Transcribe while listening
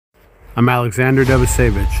I'm Alexander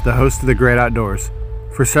Devasevich, the host of The Great Outdoors.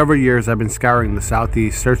 For several years I've been scouring the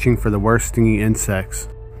southeast searching for the worst stinging insects.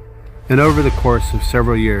 And over the course of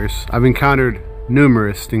several years, I've encountered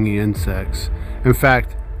numerous stinging insects. In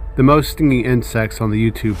fact, the most stinging insects on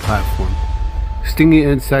the YouTube platform. Stinging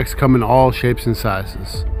insects come in all shapes and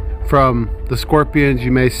sizes. From the scorpions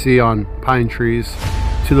you may see on pine trees,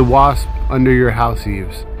 to the wasp under your house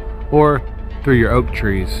eaves, or through your oak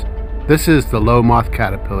trees. This is the Lo Moth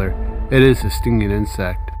caterpillar. It is a stinging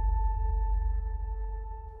insect.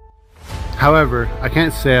 However, I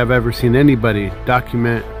can't say I've ever seen anybody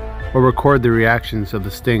document or record the reactions of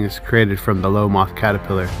the stings created from the Lo Moth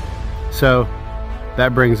caterpillar. So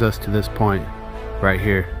that brings us to this point right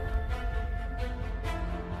here.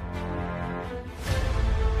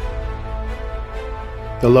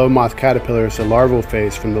 The Lo Moth caterpillar is a larval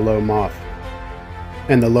phase from the Lo Moth.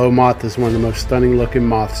 And the Lo Moth is one of the most stunning looking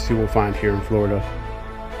moths you will find here in Florida.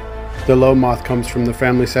 The Lo Moth comes from the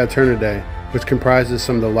family Saturnidea, which comprises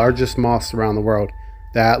some of the largest moths around the world.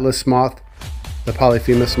 The Atlas moth, the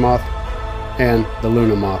polyphemus moth, and the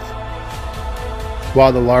Luna moth.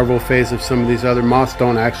 While the larval phase of some of these other moths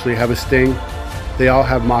don't actually have a sting, they all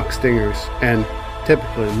have mock stingers and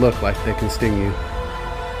typically look like they can sting you.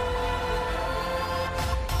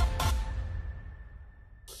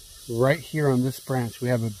 Right here on this branch we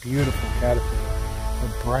have a beautiful caterpillar,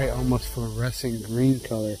 a bright, almost fluorescent green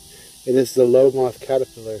color. It is the Lo Moth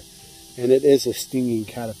caterpillar, and it is a stinging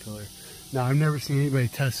caterpillar. Now, I've never seen anybody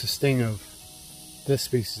test the sting of this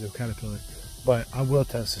species of caterpillar, but I will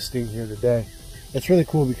test the sting here today. It's really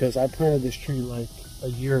cool because I planted this tree like a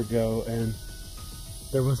year ago and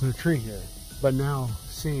there was no tree here. But now,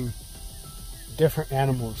 seeing different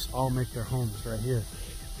animals all make their homes right here.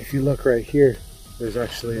 If you look right here, there's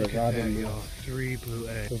actually a lot of them. 3 blue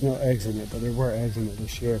eggs. There's no eggs in it, but there were eggs in it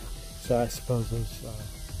this year. So I suppose those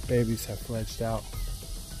babies have fledged out.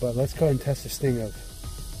 But let's go ahead and test the sting of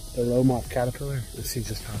the Lo Moth caterpillar and see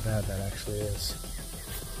just how bad that actually is.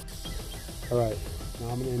 Alright, now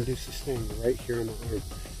I'm going to induce the sting right here in the arm.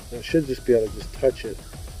 Now I should just be able to just touch it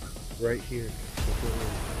right here with my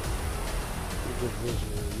arm. Good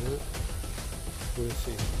vision on that. We'll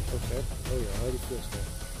see. Okay. Oh yeah, I already feel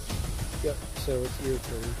stuff. Yep, so it's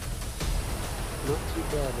irritating. Not too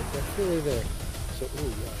bad, but definitely there. So, oh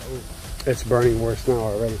yeah, oh. It's burning worse now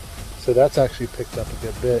already. So that's actually picked up a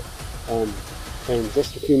good bit. And in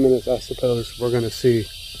just a few minutes, I suppose, we're going to see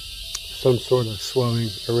some sort of swelling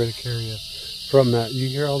urticaria from that. You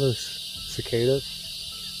hear all those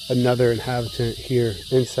cicadas? Another inhabitant here,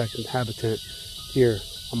 insect inhabitant here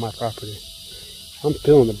on my property. I'm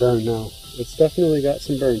feeling the burn now. It's definitely got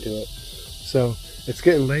some burn to it. So it's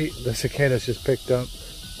getting late. The cicadas just picked up.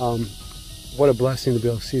 What a blessing to be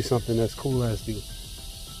able to see something as cool as the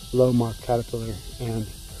Lo Moth caterpillar. And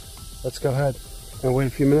let's go ahead and wait a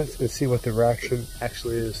few minutes and see what the reaction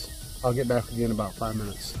actually is. I'll get back with you in about 5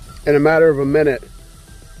 minutes. In a matter of a minute,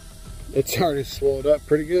 it's already swelled up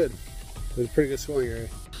pretty good. There's a pretty good swelling area.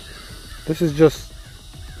 This is just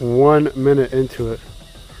 1 minute into it.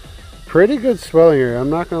 Pretty good swelling area, I'm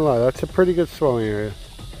not gonna lie. That's a pretty good swelling area.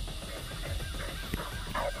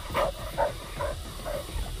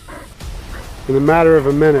 In a matter of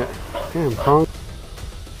a minute, damn punk.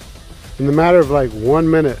 In the matter of like 1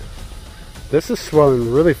 minute, this is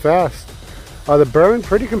swelling really fast. The burn,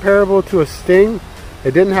 pretty comparable to a sting.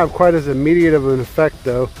 It didn't have quite as immediate of an effect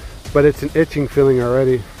though, but it's an itching feeling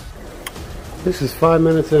already. This is 5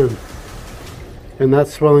 minutes in, and that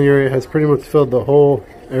swelling area has pretty much filled the whole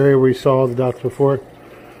area where you saw all the dots before.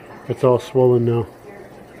 It's all swollen now.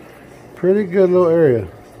 Pretty good little area.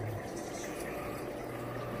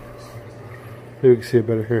 Maybe we can see it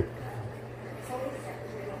better here.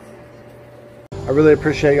 I really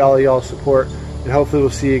appreciate all of y'all's support, and hopefully we'll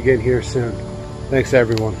see you again here soon. Thanks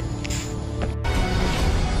everyone.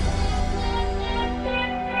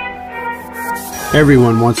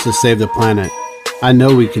 Everyone wants to save the planet. I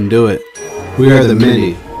know we can do it. We are the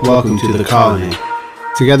many. Welcome to the colony.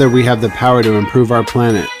 Together we have the power to improve our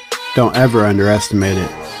planet. Don't ever underestimate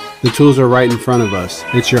it. The tools are right in front of us.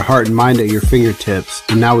 It's your heart and mind at your fingertips,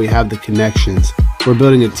 and now we have the connections. We're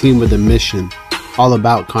building a team with a mission, all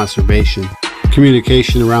about conservation.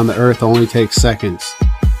 Communication around the earth only takes seconds.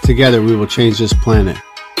 Together we will change this planet.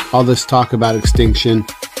 All this talk about extinction,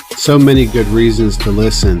 so many good reasons to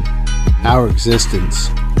listen. Our existence.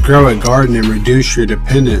 Grow a garden and reduce your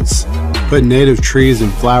dependence. Put native trees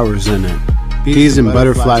and flowers in it. Bees and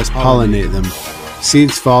butterflies pollinate them.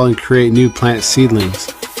 Seeds fall and create new plant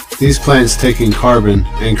seedlings. These plants take in carbon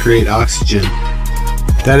and create oxygen.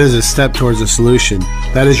 That is a step towards a solution.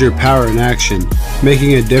 That is your power in action.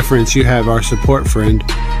 Making a difference. You have our support, friend.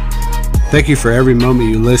 Thank you for every moment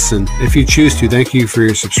you listen. If you choose to, thank you for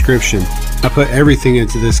your subscription. I put everything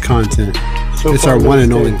into this content. It's our one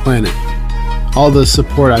and only planet. All the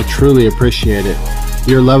support, I truly appreciate it.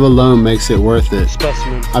 Your love alone makes it worth it.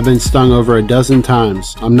 Specimen. I've been stung over a dozen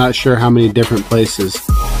times. I'm not sure how many different places.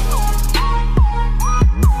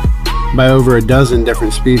 By over a dozen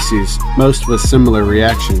different species, most with similar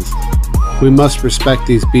reactions. We must respect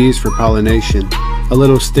these bees for pollination. A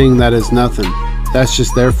little sting, that is nothing. That's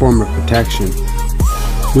just their form of protection.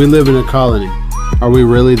 We live in a colony. Are we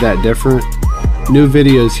really that different? New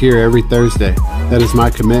videos here every Thursday. That is my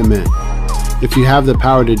commitment. If you have the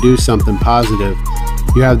power to do something positive,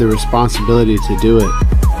 you have the responsibility to do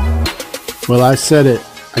it. Well, I said it.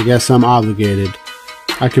 I guess I'm obligated.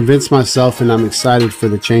 I convinced myself and I'm excited for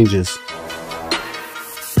the changes.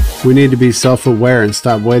 We need to be self-aware and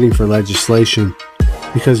stop waiting for legislation,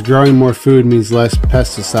 because growing more food means less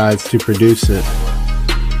pesticides to produce it,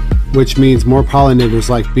 which means more pollinators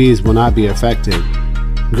like bees will not be affected.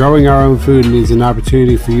 Growing our own food means an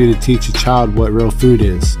opportunity for you to teach a child what real food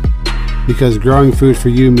is, because growing food for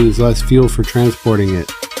you means less fuel for transporting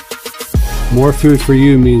it. More food for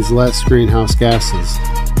you means less greenhouse gases.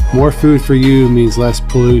 More food for you means less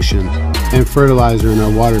pollution and fertilizer in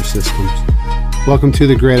our water systems. Welcome to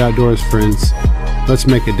the great outdoors, friends. Let's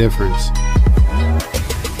make a difference.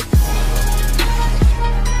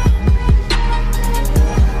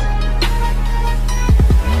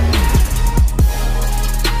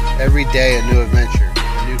 Every day a new adventure,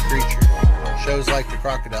 a new creature. Shows like the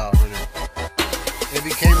crocodile hunter. It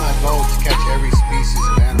became my goal to catch every species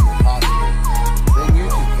of animal possible.